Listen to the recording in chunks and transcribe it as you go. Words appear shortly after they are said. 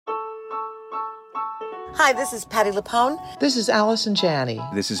Hi, this is Patty Lapone. This is Allison Janney.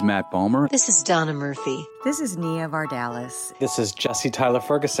 This is Matt Bomer. This is Donna Murphy. This is Nia Vardalis. This is Jesse Tyler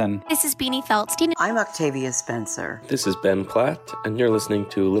Ferguson. This is Beanie Feldstein. I'm Octavia Spencer. This is Ben Platt, and you're listening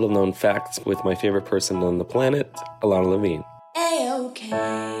to Little Known Facts with my favorite person on the planet, Alana Levine. A-OK.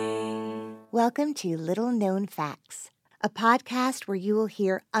 Welcome to Little Known Facts, a podcast where you will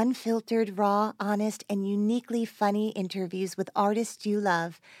hear unfiltered, raw, honest, and uniquely funny interviews with artists you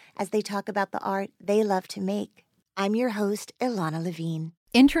love as they talk about the art they love to make. I'm your host, Ilana Levine.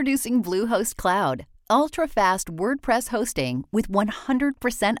 Introducing Bluehost Cloud, ultra-fast WordPress hosting with 100%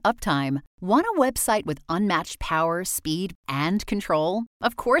 uptime. Want a website with unmatched power, speed, and control?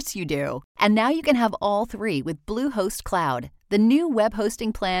 Of course you do. And now you can have all three with Bluehost Cloud, the new web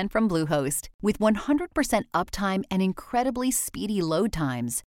hosting plan from Bluehost. With 100% uptime and incredibly speedy load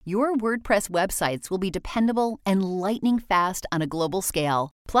times, your WordPress websites will be dependable and lightning fast on a global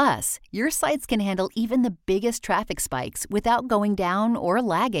scale. Plus, your sites can handle even the biggest traffic spikes without going down or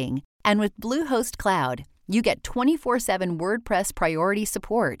lagging. And with Bluehost Cloud, you get 24/7 WordPress priority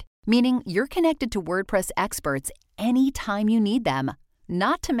support, meaning you're connected to WordPress experts anytime you need them.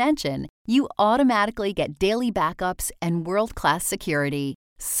 Not to mention, you automatically get daily backups and world-class security.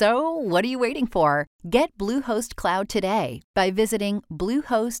 So, what are you waiting for? Get Bluehost Cloud today by visiting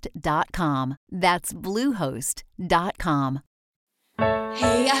Bluehost.com. That's Bluehost.com.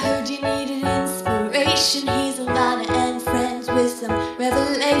 Hey, I heard you needed inspiration. He's Alana and friends with some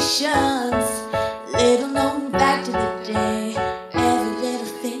revelations. Little known fact of the day. Every little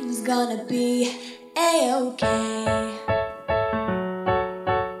thing's gonna be A-OK.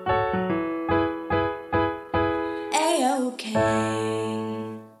 A-OK.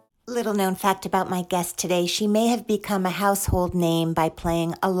 Little known fact about my guest today, she may have become a household name by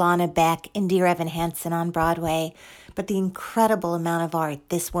playing Alana Beck in Dear Evan Hansen on Broadway, but the incredible amount of art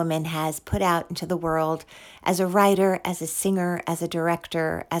this woman has put out into the world as a writer, as a singer, as a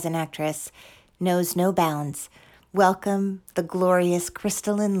director, as an actress, knows no bounds. Welcome the glorious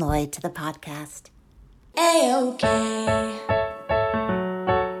Kristolyn Lloyd to the podcast. A-OK.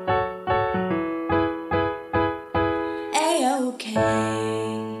 A-OK.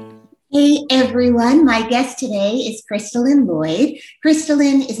 Hey everyone, my guest today is Kristolyn Lloyd.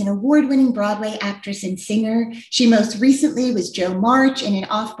 Kristolyn is an award-winning Broadway actress and singer. She most recently was Jo March in an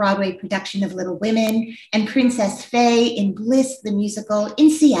off-Broadway production of Little Women and Princess Fay in Bliss the Musical in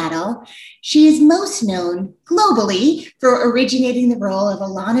Seattle. She is most known globally for originating the role of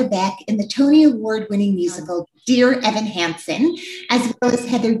Alana Beck in the Tony Award-winning musical Dear Evan Hansen, as well as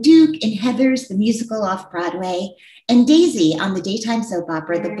Heather Duke in Heathers the Musical off-Broadway, and Daisy on the daytime soap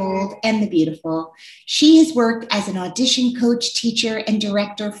opera, The Bold and the Beautiful. She has worked as an audition coach, teacher, and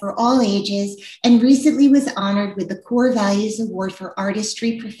director for all ages, and recently was honored with the Core Values Award for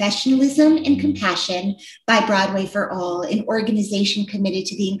Artistry, Professionalism, and Compassion by Broadway for All, an organization committed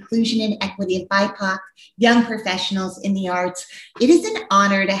to the inclusion and equity of BIPOC young professionals in the arts. It is an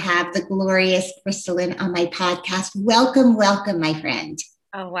honor to have the glorious Kristolyn on my podcast. Welcome, welcome, my friend.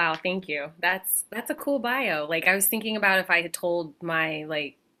 Oh, wow. Thank you. That's a cool bio. Like, I was thinking about if I had told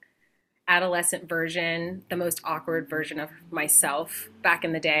my adolescent version, the most awkward version of myself back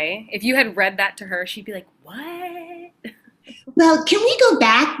in the day. If you had read that to her, she'd be like, what? Well, can we go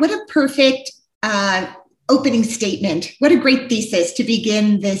back? What a perfect opening statement. What a great thesis to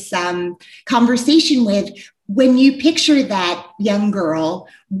begin this conversation with. When you picture that young girl,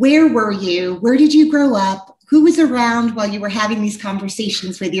 where were you? Where did you grow up? Who was around while you were having these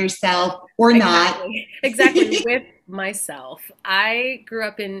conversations with yourself or not? Exactly, with myself. I grew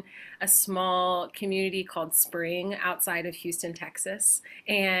up in a small community called Spring outside of Houston, Texas.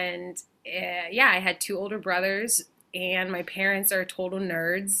 And I had two older brothers, and my parents are total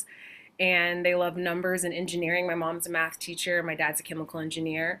nerds, and they love numbers and engineering. My mom's a math teacher, my dad's a chemical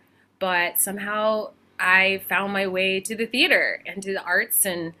engineer. But somehow I found my way to the theater and to the arts,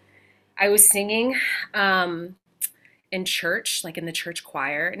 and I was singing in church, like in the church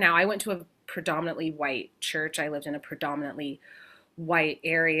choir. Now, I went to a predominantly white church. I lived in a predominantly white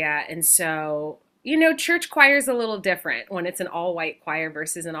area. And so, church choir is a little different when it's an all-white choir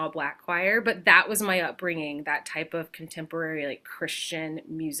versus an all-black choir. But that was my upbringing, that type of contemporary, like Christian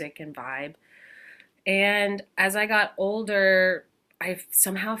music and vibe. And as I got older, I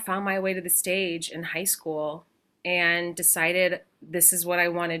somehow found my way to the stage in high school and decided this is what I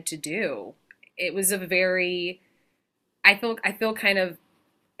wanted to do. It was I feel kind of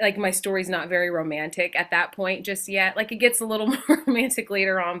like my story's not very romantic at that point just yet. Like, it gets a little more romantic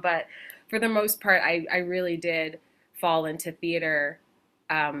later on, but for the most part, I really did fall into theater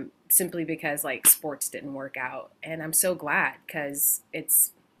simply because like sports didn't work out. And I'm so glad because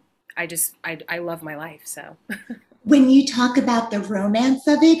I love my life. So when you talk about the romance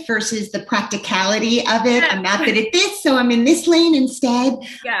of it versus the practicality of it, I'm not good at this, so I'm in this lane instead.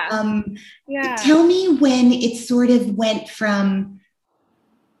 Tell me when it sort of went from,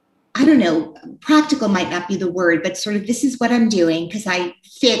 I don't know, practical might not be the word, but sort of this is what I'm doing because I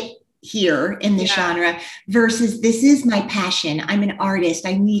fit here in this genre versus this is my passion. I'm an artist.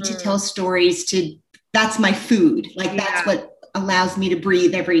 I need to tell stories that's my food. Like that's what allows me to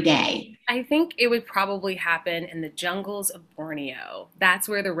breathe every day. I think it would probably happen in the jungles of Borneo. That's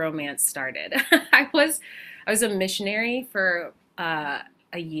where the romance started. I was a missionary for a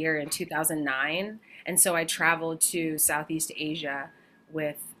year in 2009. And so I traveled to Southeast Asia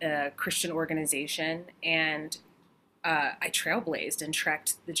with a Christian organization, and I trailblazed and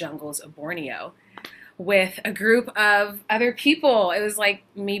trekked the jungles of Borneo with a group of other people. It was like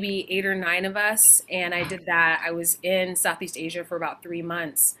maybe 8 or 9 of us, and I did that. I was in Southeast Asia for about 3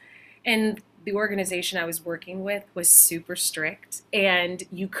 months, and the organization I was working with was super strict, and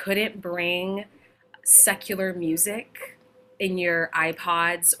you couldn't bring secular music in your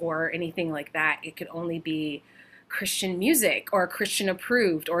iPods or anything like that. It could only be Christian music or Christian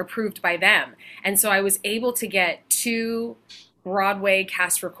approved or approved by them. And so I was able to get 2 Broadway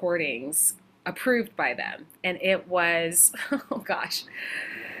cast recordings approved by them. And it was, oh gosh,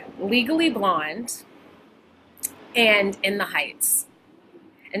 Legally Blonde and In the Heights.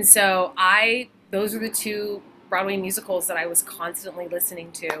 And so those are the 2 Broadway musicals that I was constantly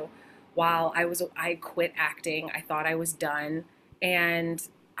listening to while I quit acting. I thought I was done. And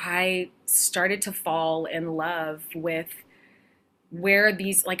I started to fall in love with where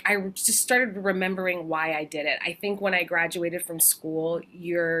these, like, I just started remembering why I did it. I think when I graduated from school,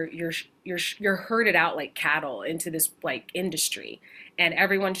 you're herded out like cattle into this like industry, and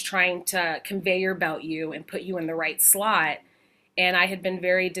everyone's trying to conveyor belt you and put you in the right slot. And I had been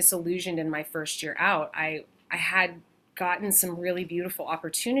very disillusioned in my first year out. I had gotten some really beautiful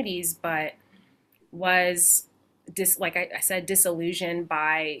opportunities, but was like I said, disillusioned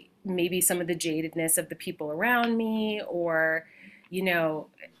by maybe some of the jadedness of the people around me, or,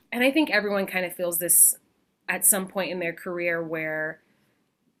 and I think everyone kind of feels this at some point in their career where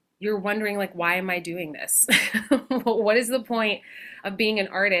you're wondering, like, why am I doing this? What is the point of being an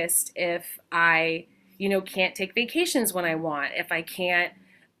artist if I, can't take vacations when I want, if I can't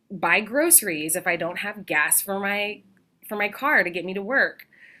buy groceries, if I don't have gas for my car to get me to work?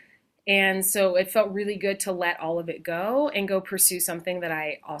 And so it felt really good to let all of it go and go pursue something that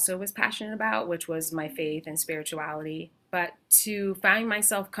I also was passionate about, which was my faith and spirituality, but to find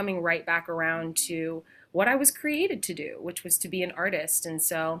myself coming right back around to what I was created to do, which was to be an artist. And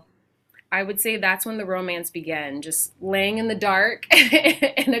so I would say that's when the romance began, just laying in the dark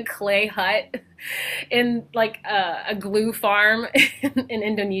in a clay hut in like a glue farm in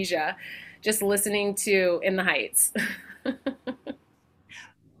Indonesia, just listening to In the Heights.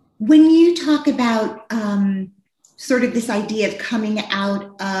 When you talk about sort of this idea of coming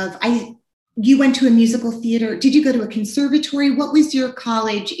out of, you went to a musical theater. Did you go to a conservatory? What was your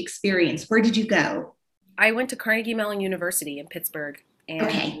college experience? Where did you go? I went to Carnegie Mellon University in Pittsburgh. And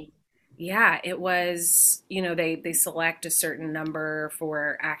okay. Yeah, it was, they select a certain number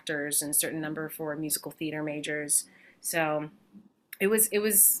for actors and a certain number for musical theater majors. So it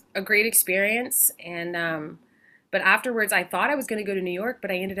was a great experience. And, but afterwards, I thought I was going to go to New York,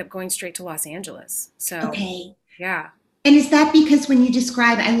 but I ended up going straight to Los Angeles. So, okay. Yeah. And is that because when you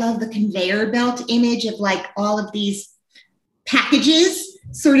describe, I love the conveyor belt image of like all of these packages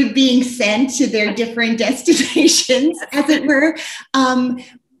sort of being sent to their different destinations, as it were.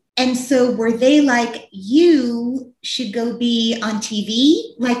 And so were they like, you should go be on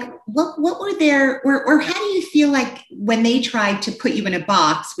TV? Like, what were their, or how do you feel like when they tried to put you in a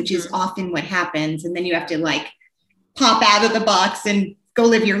box, which is often what happens, and then you have to like pop out of the box and go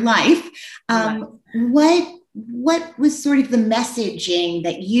live your life. What was sort of the messaging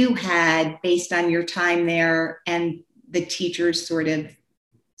that you had based on your time there and the teachers sort of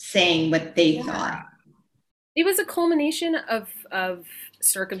saying what they thought? It was a culmination of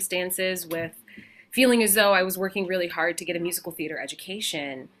circumstances, with feeling as though I was working really hard to get a musical theater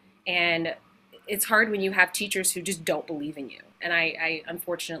education. And it's hard when you have teachers who just don't believe in you. And I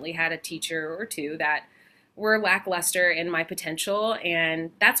unfortunately had a teacher or 2 that were lackluster in my potential.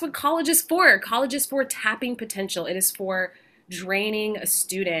 And that's what college is for. College is for tapping potential. It is for draining a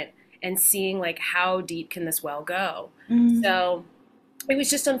student and seeing like, how deep can this well go? Mm-hmm. So it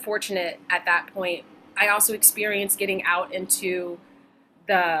was just unfortunate at that point. I also experienced getting out into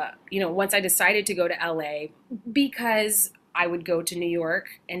once I decided to go to LA, because I would go to New York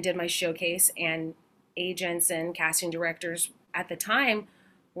and did my showcase, and agents and casting directors at the time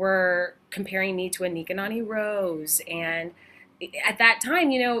were comparing me to Anika Nani Rose. And at that time,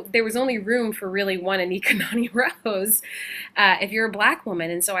 there was only room for really one Anika Nani Rose if you're a Black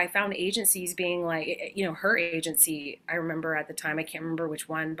woman. And so I found agencies being like, her agency, I remember at the time, I can't remember which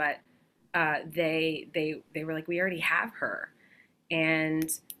one, but they were like, we already have her. And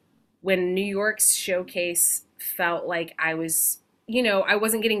when New York's showcase felt like I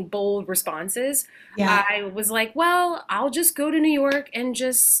wasn't getting bold responses, Yeah. I was like, well, I'll just go to New York and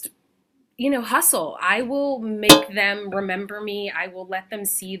just, hustle. I will make them remember me. I will let them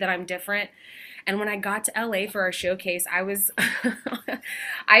see that I'm different. And when I got to LA for our showcase, I was,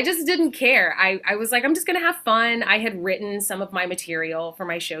 I just didn't care. I was like, I'm just going to have fun. I had written some of my material for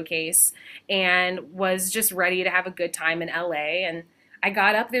my showcase and was just ready to have a good time in LA. And I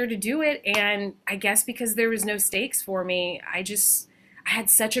got up there to do it. And I guess because there was no stakes for me, I had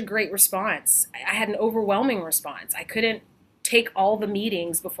such a great response. I had an overwhelming response. I couldn't take all the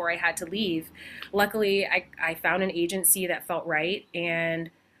meetings before I had to leave. Luckily, I found an agency that felt right, and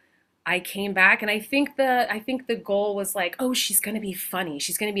I came back. And I think the goal was like, oh, she's going to be funny.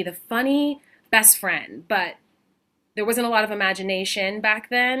 She's going to be the funny best friend. But there wasn't a lot of imagination back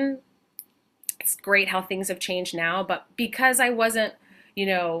then. It's great how things have changed now. But because I wasn't,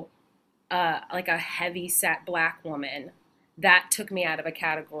 like a heavy set Black woman, that took me out of a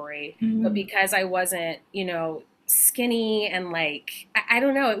category. Mm-hmm. But because I wasn't, skinny and like, I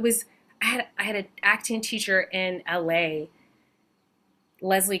don't know, I had an acting teacher in LA,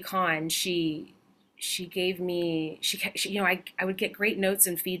 Leslie Kahn. She gave me, I would get great notes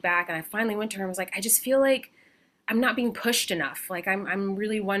and feedback. And I finally went to her and was like, I just feel like I'm not being pushed enough. Like, I'm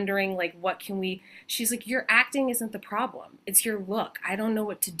really wondering, like, she's like, your acting isn't the problem. It's your look. I don't know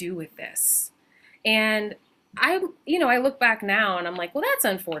what to do with this. And I look back now and I'm like, well, that's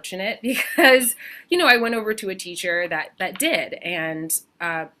unfortunate because, I went over to a teacher that did, and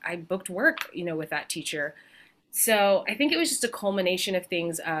I booked work, with that teacher. So I think it was just a culmination of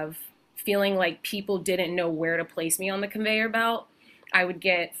things, of feeling like people didn't know where to place me on the conveyor belt. I would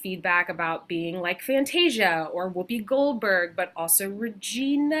get feedback about being like Fantasia or Whoopi Goldberg, but also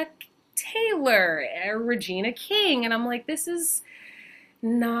Regina Taylor or Regina King. And I'm like, this is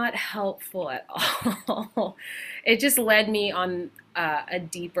not helpful at all. It just led me on a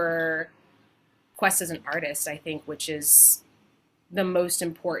deeper quest as an artist, I think, which is the most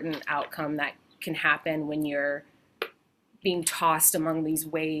important outcome that can happen when you're being tossed among these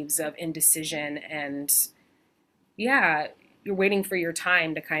waves of indecision. And yeah, you're waiting for your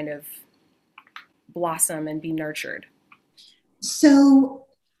time to kind of blossom and be nurtured. So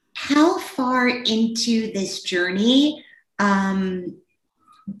how far into this journey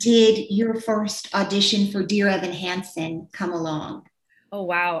did your first audition for Dear Evan Hansen come along? Oh,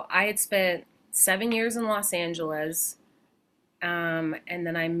 wow. I had spent 7 years in Los Angeles, and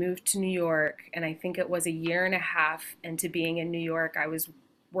then I moved to New York, and I think it was a year and a half into being in New York, I was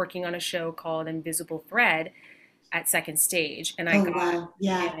working on a show called Invisible Thread at Second Stage, and I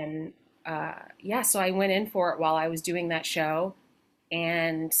so I went in for it while I was doing that show,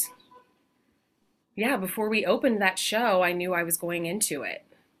 and yeah, before we opened that show, I knew I was going into it.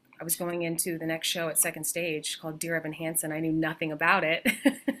 I was going into the next show at Second Stage called Dear Evan Hansen. I knew nothing about it.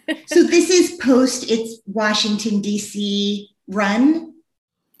 So this is post its Washington, D.C. run?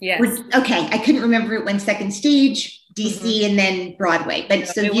 Yes. Okay, I couldn't remember it when Second Stage, D.C., and then Broadway. But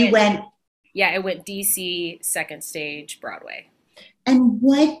so you went... Yeah, it went D.C., Second Stage, Broadway. And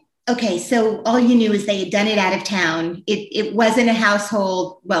okay, so all you knew is they had done it out of town. It wasn't a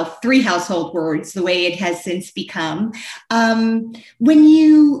household, 3 household words, the way it has since become. When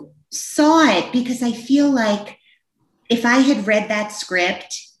you saw it, because I feel like if I had read that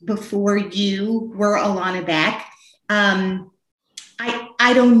script before you were Alana Beck,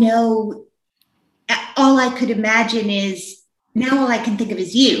 I don't know. All I could imagine is, now all I can think of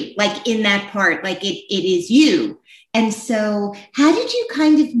is you, like in that part, like it is you. And so how did you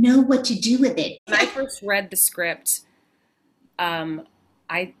kind of know what to do with it? When I first read the script,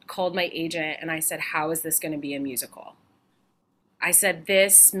 I called my agent and I said, how is this going to be a musical? I said,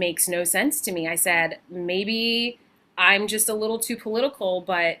 this makes no sense to me. I said, maybe I'm just a little too political,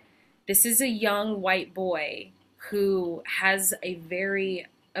 but this is a young white boy who has a very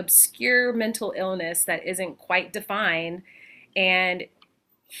obscure mental illness that isn't quite defined. And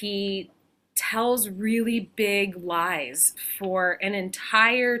he tells really big lies for an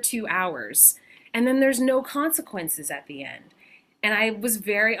entire 2 hours. And then there's no consequences at the end. And I was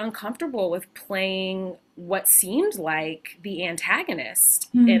very uncomfortable with playing what seemed like the antagonist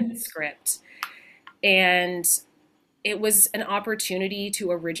in the script. And it was an opportunity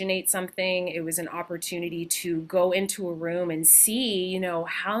to originate something. It was an opportunity to go into a room and see,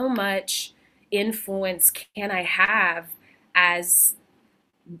 how much influence can I have as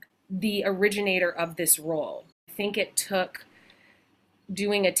the originator of this role. I think it took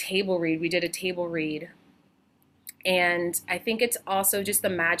doing a table read. We did a table read. And I think it's also just the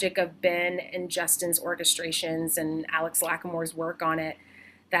magic of Ben and Justin's orchestrations and Alex Lackamore's work on it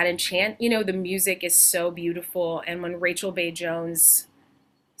that enchant, the music is so beautiful. And when Rachel Bay Jones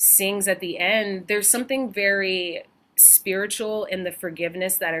sings at the end, there's something very spiritual in the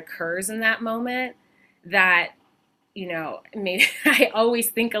forgiveness that occurs in that moment that, maybe I always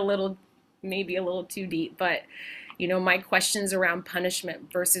think maybe a little too deep, but, my questions around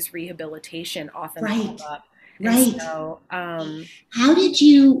punishment versus rehabilitation often come up. Right. So, how did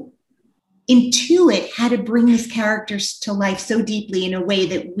you intuit how to bring these characters to life so deeply in a way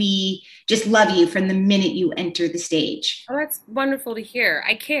that we just love you from the minute you enter the stage? Oh, that's wonderful to hear.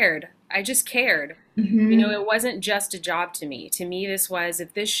 I cared. I just cared. Mm-hmm. It wasn't just a job to me. To me, this was,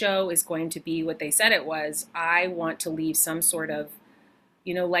 if this show is going to be what they said it was, I want to leave some sort of,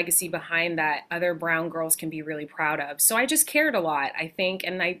 legacy behind that other brown girls can be really proud of. So I just cared a lot, I think.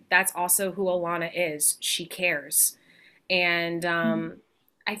 And that's also who Alana is. She cares. And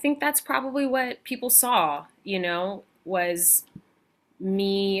I think that's probably what people saw, was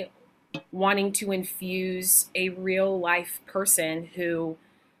me wanting to infuse a real life person who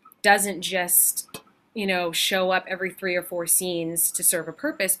doesn't just, show up every 3 or 4 scenes to serve a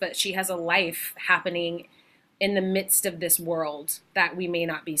purpose, but she has a life happening in the midst of this world that we may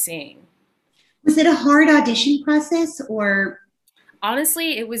not be seeing. Was it a hard audition process or?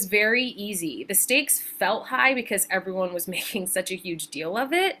 Honestly, it was very easy. The stakes felt high because everyone was making such a huge deal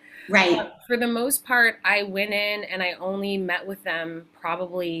of it. Right. But for the most part, I went in and I only met with them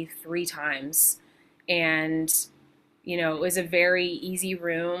probably 3 times. And, it was a very easy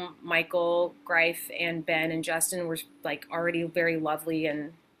room. Michael, Greif, and Ben and Justin were already very lovely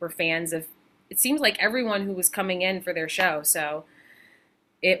and were fans of, it seems like everyone who was coming in for their show. So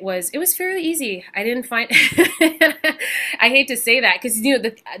it was fairly easy. I didn't find, I hate to say that because,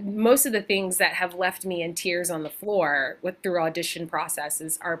 most of the things that have left me in tears on the floor through audition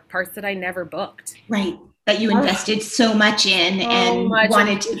processes are parts that I never booked. Right. That you invested so much in and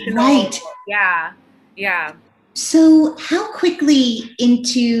wanted to. Right. Yeah. Yeah. So how quickly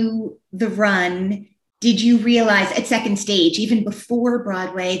into the run did you realize at second stage, even before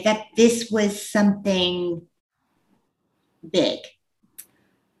Broadway, that this was something big?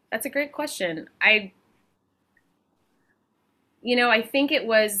 That's a great question. I think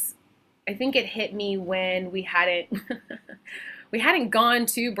it hit me when we hadn't gone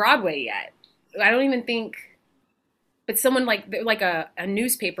to Broadway yet. I don't even think, but someone a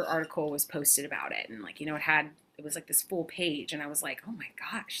newspaper article was posted about it. And it was this full page. And I was like, oh my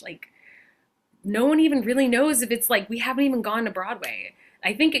gosh, no one even really knows if it's we haven't even gone to Broadway.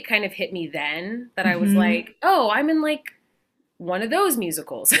 I think it kind of hit me then that I was like, oh, I'm in one of those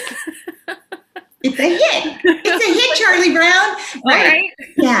musicals. It's a hit. It's a hit, Charlie Brown. Right?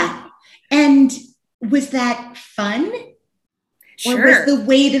 Yeah. And was that fun? Sure. Or was the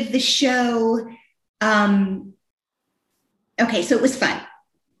weight of the show? Okay, so it was fun.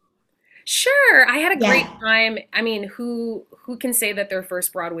 Sure. I had a great time. I mean, who can say that their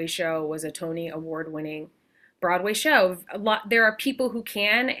first Broadway show was a Tony Award-winning Broadway show? There are people who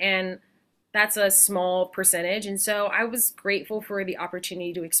can, and that's a small percentage. And so I was grateful for the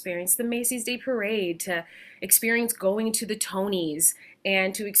opportunity to experience the Macy's Day Parade, to experience going to the Tonys,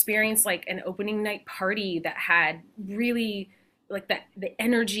 and to experience an opening night party that had really the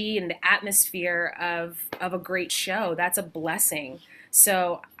energy and the atmosphere of a great show. That's a blessing.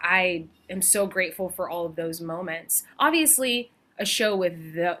 So I am so grateful for all of those moments. Obviously, a show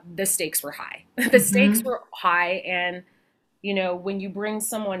with the stakes were high. The stakes were high, and when you bring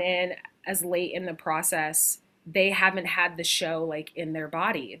someone in as late in the process, they haven't had the show in their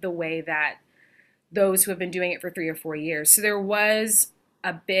body the way that those who have been doing it for 3 or 4 years. So there was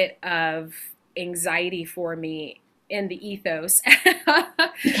a bit of anxiety for me in the ethos.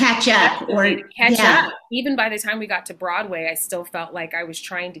 Catch up. Up. Even by the time we got to Broadway, I still felt like I was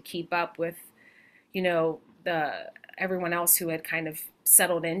trying to keep up with, everyone else who had kind of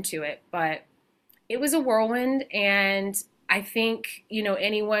settled into it. But it was a whirlwind, and I think,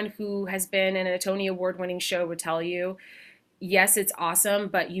 anyone who has been in a Tony Award-winning show would tell you, yes, it's awesome,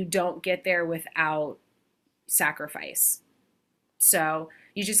 but you don't get there without sacrifice. So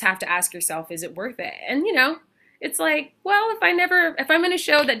you just have to ask yourself, is it worth it? And, it's well, if I'm in a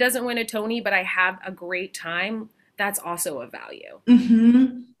show that doesn't win a Tony, but I have a great time, that's also a value.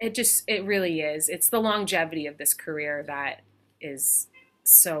 Mm-hmm. It really is. It's the longevity of this career that is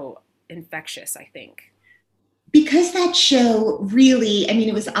so infectious, I think. Because that show really, I mean,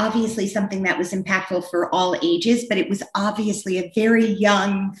 it was obviously something that was impactful for all ages, but it was obviously a very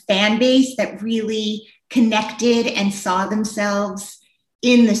young fan base that really connected and saw themselves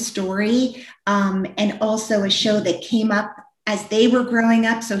in the story. And also a show that came up as they were growing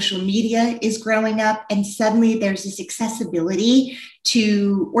up. Social media is growing up, and suddenly there's this accessibility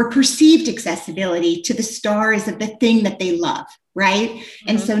to, or perceived accessibility to the stars of the thing that they love. Right. Mm-hmm.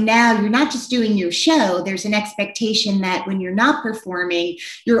 And so now you're not just doing your show. There's an expectation that when you're not performing,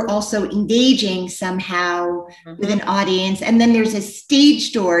 you're also engaging somehow with an audience. And then there's a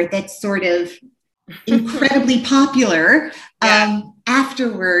stage door that's sort of incredibly popular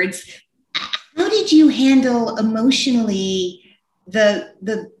afterwards. How did you handle emotionally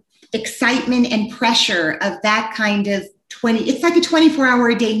the excitement and pressure of that kind of it's like a 24-hour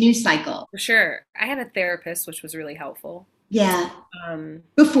a day news cycle? For sure. I had a therapist, which was really helpful. Yeah.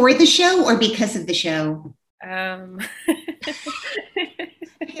 Before the show or because of the show? Can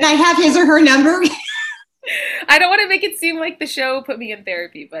I have his or her number? I don't want to make it seem like the show put me in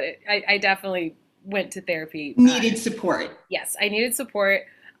therapy, but I definitely went to therapy. Needed support. Yes, I needed support.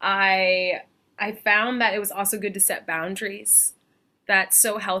 I found that it was also good to set boundaries. That's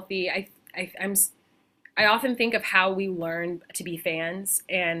so healthy. I often think of how we learn to be fans,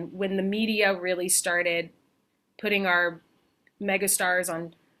 and when the media really started putting our megastars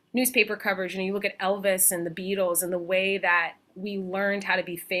on newspaper coverage, and you look at Elvis and the Beatles and the way that we learned how to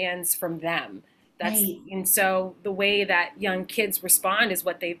be fans from them. And so the way that young kids respond is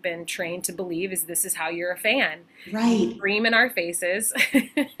what they've been trained to believe is this is how you're a fan. Right. You scream in our faces.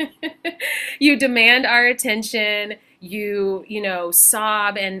 You demand our attention. You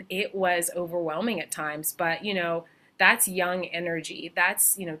sob, and it was overwhelming at times, but that's young energy.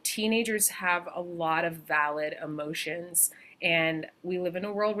 That's, teenagers have a lot of valid emotions, and we live in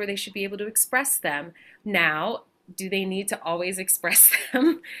a world where they should be able to express them. Now, do they need to always express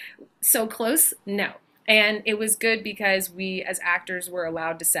them so close? No. And it was good because we as actors were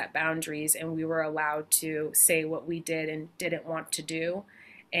allowed to set boundaries, and we were allowed to say what we did and didn't want to do.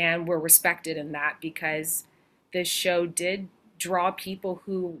 And we're respected in that because this show did draw people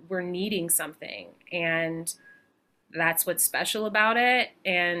who were needing something. And that's what's special about it.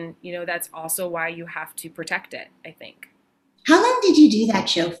 And, that's also why you have to protect it, I think. How long did you do that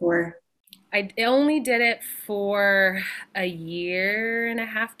show for? I only did it for a year and a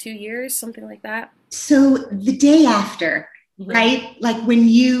half, 2 years, something like that. So the day after, right? Like when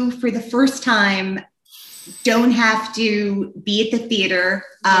you, for the first time, don't have to be at the theater.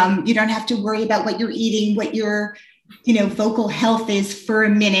 You don't have to worry about what you're eating, what your, vocal health is for a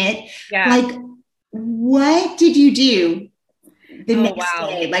minute. Yeah. Like, what did you do the next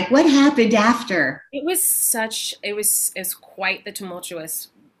day? Like, what happened after? It was quite the tumultuous,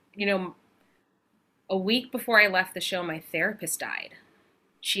 a week before I left the show, my therapist died.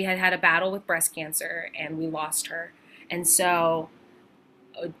 She had had a battle with breast cancer, and we lost her. And so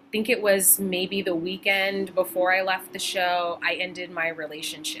I think it was maybe the weekend before I left the show, I ended my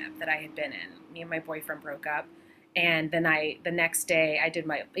relationship that I had been in. Me and my boyfriend broke up. And then the next day I did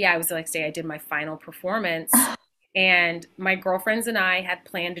my final performance. And my girlfriends and I had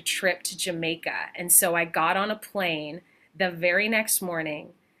planned a trip to Jamaica. And so I got on a plane the very next morning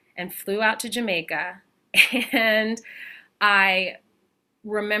and flew out to Jamaica. And I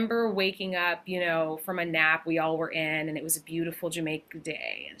remember waking up, from a nap we all were in, and it was a beautiful Jamaica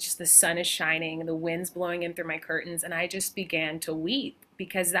day. And just the sun is shining and the wind's blowing in through my curtains. And I just began to weep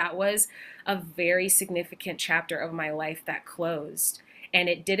because that was a very significant chapter of my life that closed. And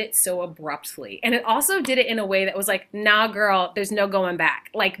it did it so abruptly. And it also did it in a way that was like, nah, girl, there's no going back.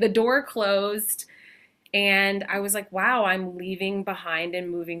 Like the door closed. And I was like, wow, I'm leaving behind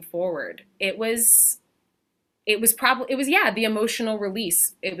and moving forward. It was the emotional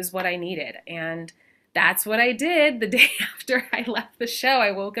release. It was what I needed. And that's what I did the day after I left the show.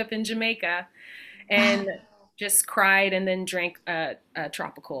 I woke up in Jamaica and just cried and then drank a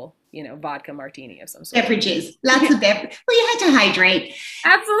tropical, vodka martini of some sort. Beverages, lots of beverages. Well, you had to hydrate.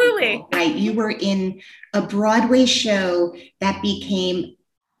 Absolutely. Right. You were in a Broadway show that became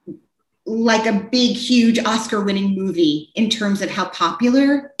like a big, huge Oscar-winning movie in terms of how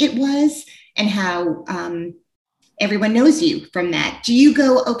popular it was and how everyone knows you from that. Do you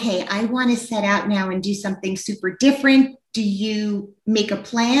go, okay, I want to set out now and do something super different? Do you make a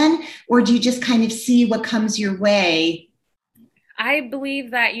plan, or do you just kind of see what comes your way? I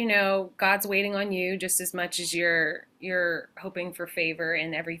believe that, God's waiting on you just as much as you're hoping for favor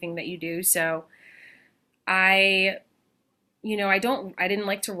in everything that you do. So I, I didn't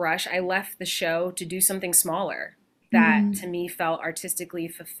like to rush. I left the show to do something smaller that to me felt artistically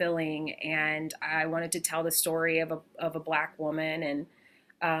fulfilling. And I wanted to tell the story of a Black woman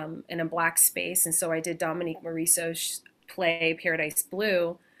and in a Black space. And so I did Dominique Morisseau's play Paradise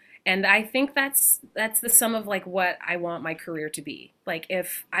Blue. And I think that's the sum of like what I want my career to be. Like,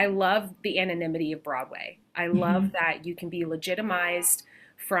 if I love the anonymity of Broadway, I love that you can be legitimized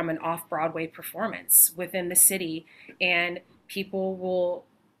from an off-Broadway performance within the city, and people will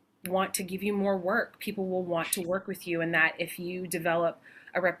want to give you more work. People will want to work with you, and that if you develop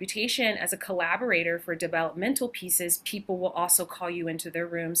a reputation as a collaborator for developmental pieces, people will also call you into their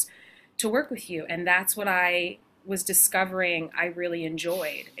rooms to work with you. And that's what I was discovering I really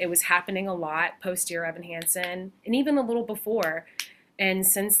enjoyed. It was happening a lot post Dear Evan Hansen, and even a little before. And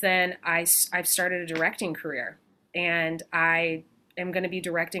since then, I've started a directing career, and I am going to be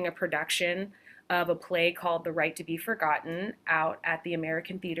directing a production of a play called The Right to Be Forgotten out at the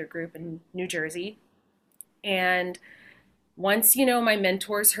American Theater Group in New Jersey. And once, my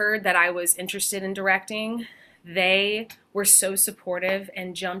mentors heard that I was interested in directing, they were so supportive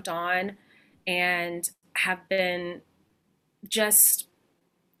and jumped on and have been just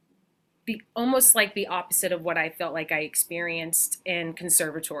almost like the opposite of what I felt like I experienced in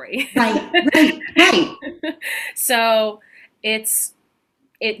conservatory. Right. So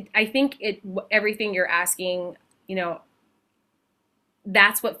I think everything you're asking,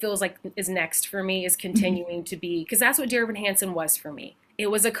 that's what feels like is next for me, is continuing to be, because that's what Dear Evan Hansen was for me. It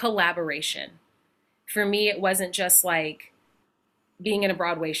was a collaboration. For me, it wasn't just like being in a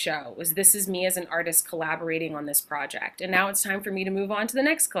Broadway show. This is me as an artist collaborating on this project. And now it's time for me to move on to the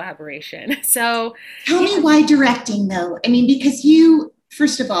next collaboration. So tell me why directing though? I mean, because you,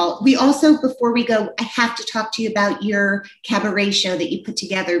 first of all, we also, before we go, I have to talk to you about your cabaret show that you put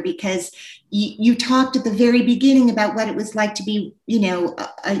together, because you talked at the very beginning about what it was like to be,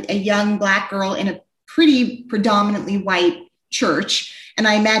 a young Black girl in a pretty predominantly white church. And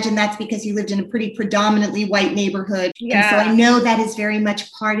I imagine that's because you lived in a pretty predominantly white neighborhood. Yeah. And so I know that is very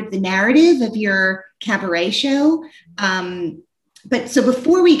much part of the narrative of your cabaret show. But so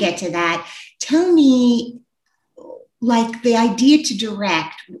before we get to that, tell me, like, the idea to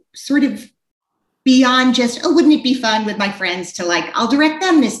direct, sort of beyond just, oh, wouldn't it be fun with my friends to, like, I'll direct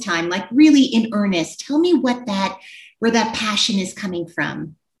them this time, like really in earnest. Tell me where that passion is coming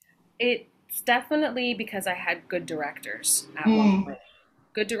from. It's definitely because I had good directors at one point.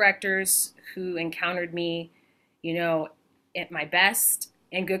 Good directors who encountered me, at my best,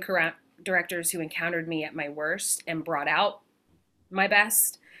 and good directors who encountered me at my worst and brought out my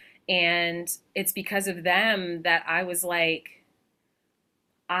best. And it's because of them that I was like,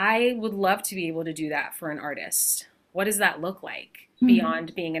 I would love to be able to do that for an artist. What does that look like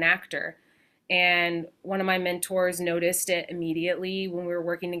beyond being an actor? And one of my mentors noticed it immediately when we were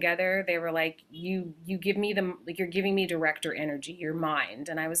working together. They were like, you give me you're giving me director energy, your mind.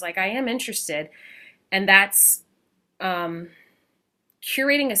 And I was like, I am interested. And that's curating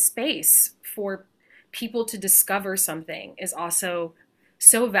a space for people to discover something is also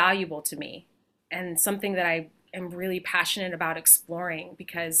so valuable to me, and something that I am really passionate about exploring,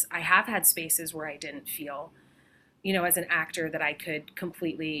 because I have had spaces where I didn't feel, as an actor, that I could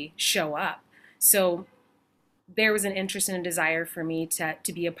completely show up. So there was an interest and a desire for me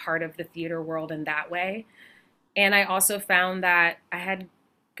to be a part of the theater world in that way. And I also found that I had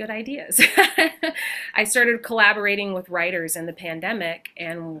good ideas. I started collaborating with writers in the pandemic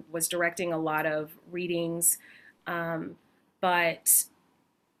and was directing a lot of readings. But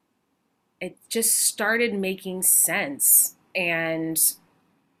it just started making sense. And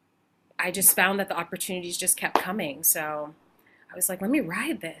I just found that the opportunities just kept coming. So I was like, let me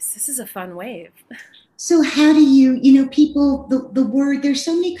ride this. This is a fun wave. So how do you, people, the word, there's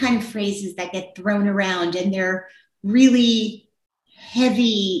so many kind of phrases that get thrown around, and they're really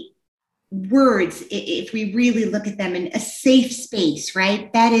heavy words if we really look at them. In a safe space,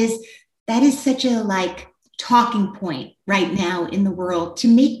 right? That is such a, like, talking point right now in the world, to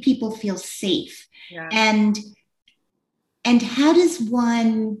make people feel safe. Yeah. And how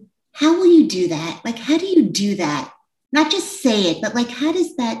will you do that? Like, how do you do that? Not just say it, but like, how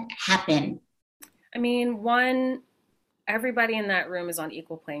does that happen? I mean, one, everybody in that room is on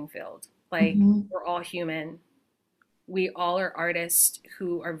equal playing field. Like, we're all human. We all are artists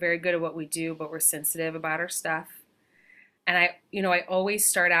who are very good at what we do, but we're sensitive about our stuff. And I always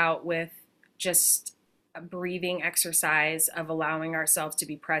start out with just a breathing exercise of allowing ourselves to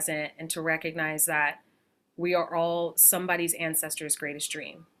be present and to recognize that we are all somebody's ancestor's greatest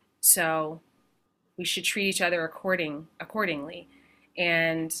dream. So we should treat each other accordingly.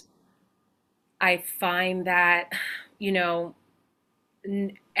 And I find that, you know,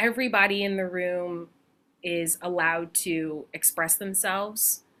 everybody in the room is allowed to express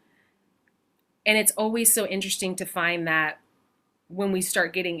themselves. And it's always so interesting to find that when we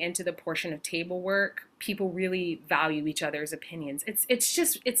start getting into the portion of table work, people really value each other's opinions.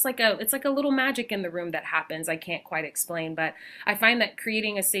 It's like a little magic in the room that happens. I can't quite explain, but I find that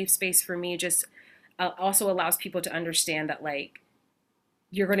creating a safe space for me just also allows people to understand that, like,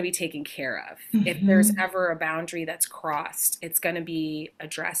 you're going to be taken care of. Mm-hmm. If there's ever a boundary that's crossed, it's going to be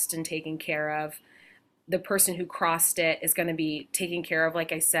addressed and taken care of. The person who crossed it is going to be taken care of.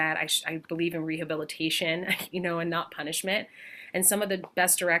 Like I said, I believe in rehabilitation, and not punishment. And some of the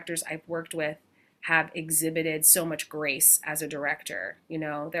best directors I've worked with have exhibited so much grace as a director.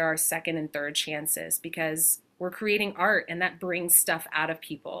 There are second and third chances because we're creating art, and that brings stuff out of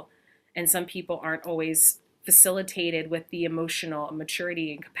people. And some people aren't always facilitated with the emotional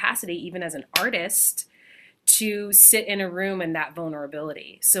maturity and capacity, even as an artist, to sit in a room in that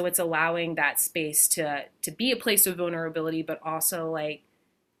vulnerability. So it's allowing that space to be a place of vulnerability, but also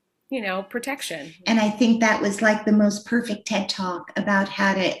protection. And I think that was like the most perfect TED Talk about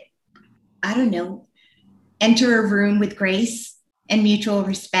how to, enter a room with grace and mutual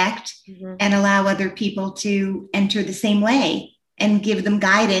respect, mm-hmm. and allow other people to enter the same way and give them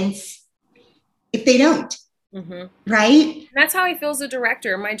guidance if they don't. Mm-hmm. Right? And that's how I feel as a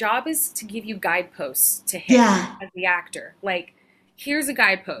director. My job is to give you guideposts to hit as the actor. Like, here's a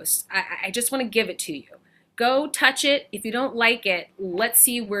guidepost. I just want to give it to you. Go touch it. If you don't like it, let's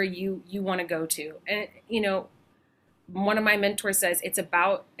see where you want to go to. And, one of my mentors says it's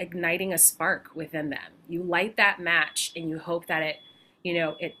about igniting a spark within them. You light that match and you hope that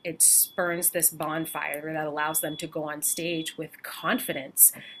it spurns this bonfire that allows them to go on stage with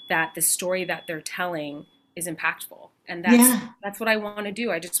confidence that the story that they're telling is impactful. And that's what I want to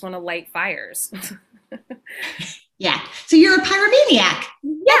do. I just want to light fires. Yeah. So you're a pyromaniac.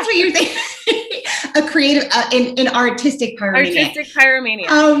 Yeah. That's what you're saying. A creative, an artistic pyromaniac. Artistic pyromaniac.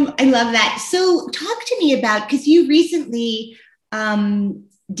 I love that. So talk to me about, because you recently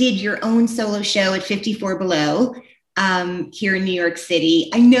did your own solo show at 54 Below here in New York City.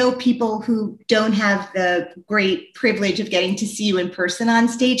 I know people who don't have the great privilege of getting to see you in person on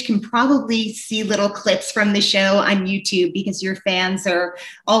stage can probably see little clips from the show on YouTube, because your fans are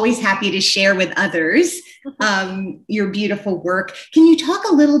always happy to share with others your beautiful work. Can you talk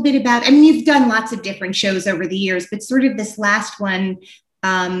a little bit about, you've done lots of different shows over the years, but sort of this last one,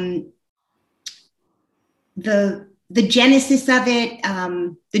 the genesis of it,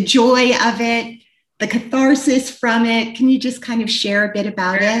 the joy of it, the catharsis from it. Can you just kind of share a bit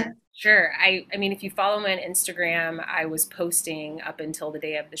about it? Sure. I mean, if you follow me on Instagram, I was posting up until the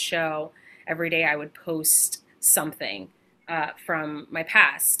day of the show. Every day I would post something from my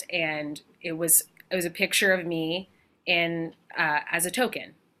past. And it was a picture of me in as a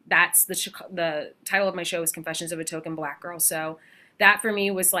token. That's the title of my show is Confessions of a Token Black Girl. So that for me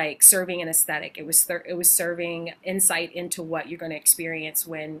was like serving an aesthetic. It was serving insight into what you're going to experience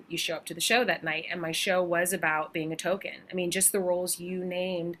when you show up to the show that night. And my show was about being a token. Just the roles you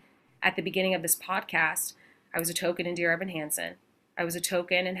named at the beginning of this podcast. I was a token in Dear Evan Hansen. I was a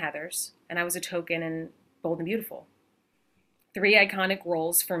token in Heathers. And I was a token in Bold and Beautiful. 3 iconic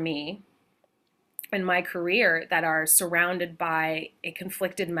roles for me in my career that are surrounded by a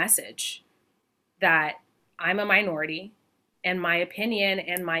conflicted message that I'm a minority, and my opinion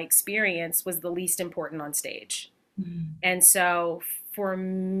and my experience was the least important on stage. Mm-hmm. And so for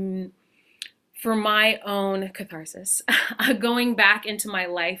my own catharsis, going back into my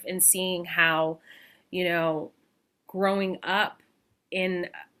life and seeing how, growing up in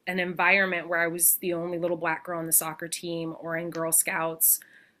an environment where I was the only little black girl on the soccer team or in Girl Scouts,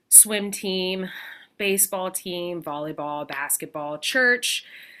 swim team, baseball team, volleyball, basketball, church,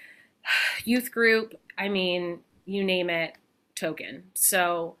 youth group, you name it, token.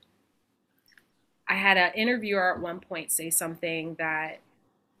 So I had an interviewer at one point say something that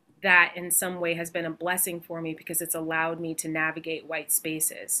in some way has been a blessing for me, because it's allowed me to navigate white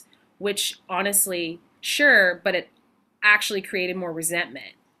spaces, which honestly, sure, but it actually created more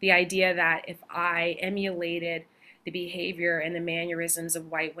resentment. The idea that if I emulated the behavior and the mannerisms of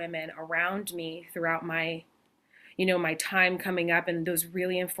white women around me throughout my, my time coming up in those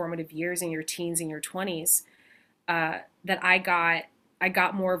really informative years in your teens and your 20s, that I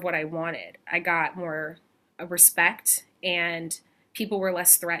got more of what I wanted. I got more respect, and people were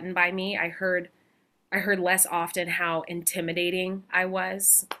less threatened by me. I heard less often how intimidating I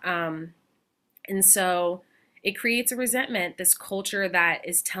was. And so it creates a resentment, this culture that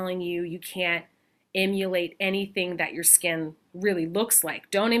is telling you you can't emulate anything that your skin really looks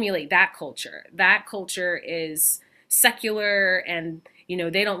like. Don't emulate that culture. That culture is secular and,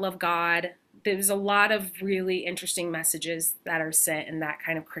 they don't love God. There's a lot of really interesting messages that are sent in that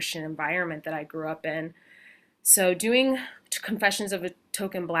kind of Christian environment that I grew up in. So doing Confessions of a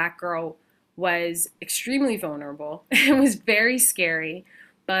Token Black Girl was extremely vulnerable. It was very scary,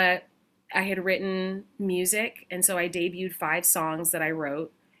 but I had written music, and so I debuted 5 songs that I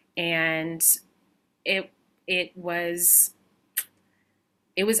wrote, and it was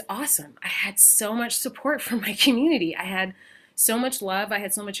awesome. I had so much support from my community. I had so much love. I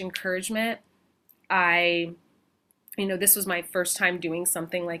had so much encouragement. This was my first time doing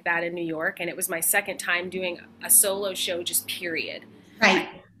something like that in New York, and it was my second time doing a solo show, just period. Right.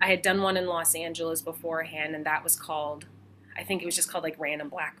 I had done one in Los Angeles beforehand, and that was called, I think it was just called like Random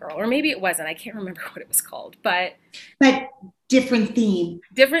Black Girl, or maybe it wasn't. I can't remember what it was called, but different theme.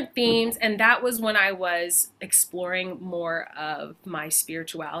 Different themes, and that was when I was exploring more of my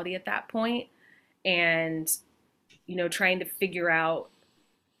spirituality at that point, and trying to figure out,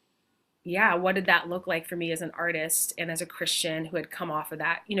 what did that look like for me as an artist and as a Christian who had come off of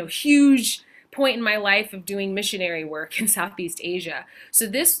that, huge point in my life of doing missionary work in Southeast Asia. So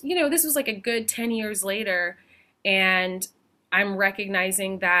this was like a good 10 years later, and I'm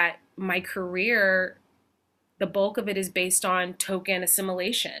recognizing that my career, the bulk of it is based on token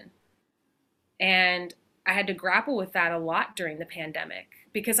assimilation. And I had to grapple with that a lot during the pandemic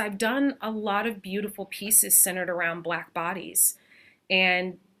because I've done a lot of beautiful pieces centered around Black bodies,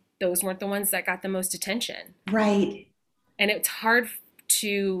 and those weren't the ones that got the most attention. Right. And it's hard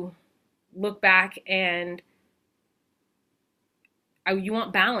to look back and you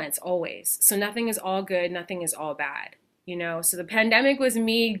want balance always. So nothing is all good, nothing is all bad, So the pandemic was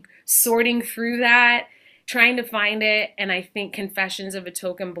me sorting through that, trying to find it. And I think Confessions of a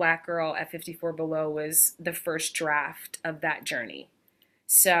Token Black Girl at 54 Below was the first draft of that journey.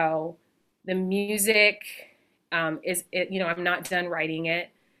 So the music I'm not done writing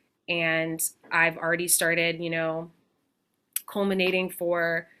it. And I've already started, culminating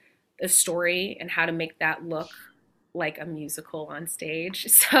for the story and how to make that look like a musical on stage.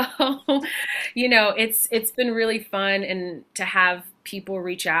 So, it's been really fun, and to have people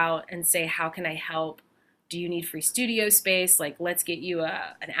reach out and say, how can I help? Do you need free studio space? Like, let's get you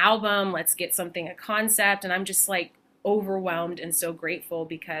an album. Let's get something, a concept. And I'm just like overwhelmed and so grateful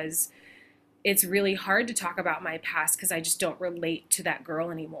because it's really hard to talk about my past because I just don't relate to that girl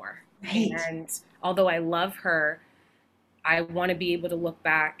anymore. Right. And although I love her, I want to be able to look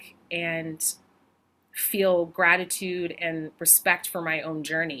back and feel gratitude and respect for my own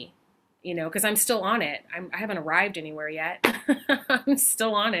journey, because I'm still on it. I haven't arrived anywhere yet. I'm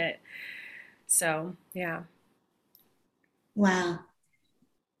still on it. So, yeah. Wow.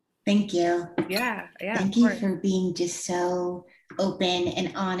 Thank you. Yeah. Thank you for being just so open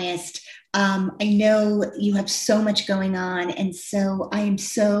and honest. I know you have so much going on, and so I am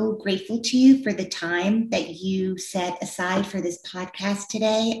so grateful to you for the time that you set aside for this podcast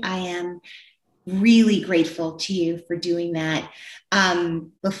today. I am really grateful to you for doing that.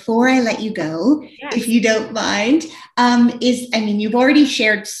 Before I let you go, yes, if you don't mind, you've already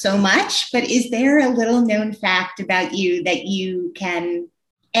shared so much, but is there a little known fact about you that you can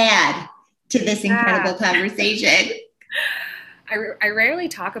add to this incredible conversation? I rarely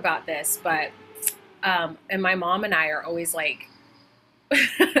talk about this, but, and my mom and I are always like,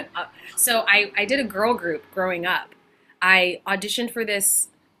 so I did a girl group growing up. I auditioned for this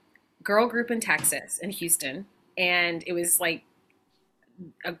girl group in Texas, in Houston, and it was like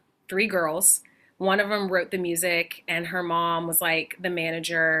 3 girls. One of them wrote the music, and her mom was like the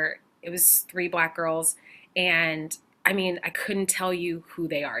manager. It was 3 Black girls, and I couldn't tell you who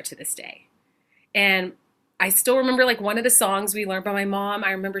they are to this day. And I still remember like one of the songs we learned by my mom. I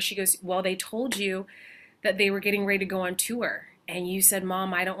remember she goes, well, they told you that they were getting ready to go on tour, and you said,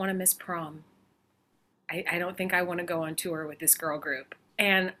 Mom, I don't want to miss prom. I don't think I want to go on tour with this girl group.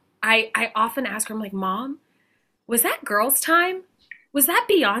 And I often ask her, I'm like, Mom, was that Girls' Time? Was that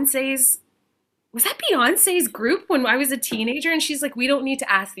Beyonce's group when I was a teenager? And she's like, we don't need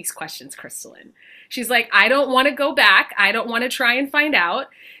to ask these questions, Kristolyn. She's like, I don't want to go back. I don't want to try and find out.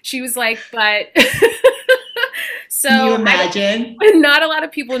 She was like, but so can you imagine? Not a lot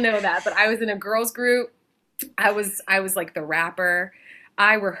of people know that, but I was in a girls group. I was like the rapper.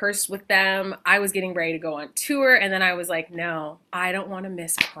 I rehearsed with them. I was getting ready to go on tour. And then I was like, no, I don't want to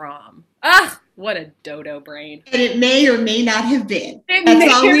miss prom. Ugh, what a dodo brain. And it may or may not have been.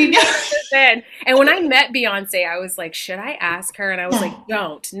 That's all we know. And when I met Beyonce, I was like, should I ask her? And I was like,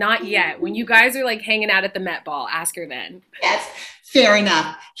 don't, not yet. When you guys are like hanging out at the Met Ball, ask her then. Yes. Fair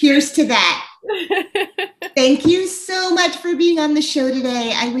enough. Here's to that. Thank you so much for being on the show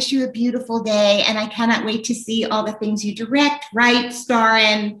today. I wish you a beautiful day, and I cannot wait to see all the things you direct, write, star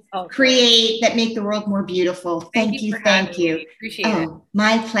in, create that make the world more beautiful. Thank you. Thank you. Appreciate it.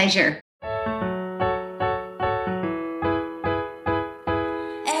 My pleasure.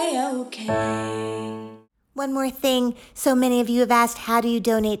 One more thing. So many of you have asked, how do you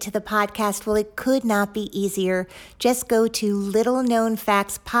donate to the podcast? Well, it could not be easier. Just go to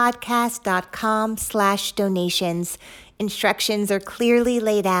littleknownfactspodcast.com/donations. Instructions are clearly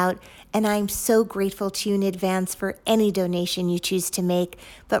laid out, and I'm so grateful to you in advance for any donation you choose to make.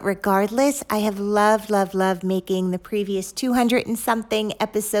 But regardless, I have loved making the previous 200 and something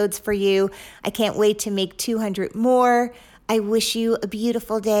episodes for you. I can't wait to make 200 more. I wish you a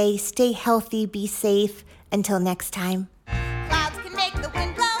beautiful day. Stay healthy, be safe. Until next time. Clouds can make the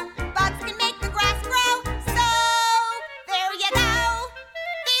wind blow, bugs can make the grass grow. So, there you go.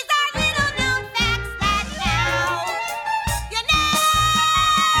 These are little known facts that now you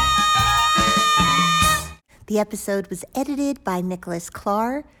know. The episode was edited by Nicholas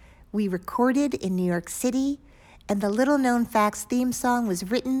Clark. We recorded in New York City. And the Little Known Facts theme song was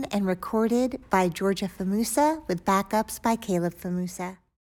written and recorded by Georgia Famusa with backups by Caleb Famusa.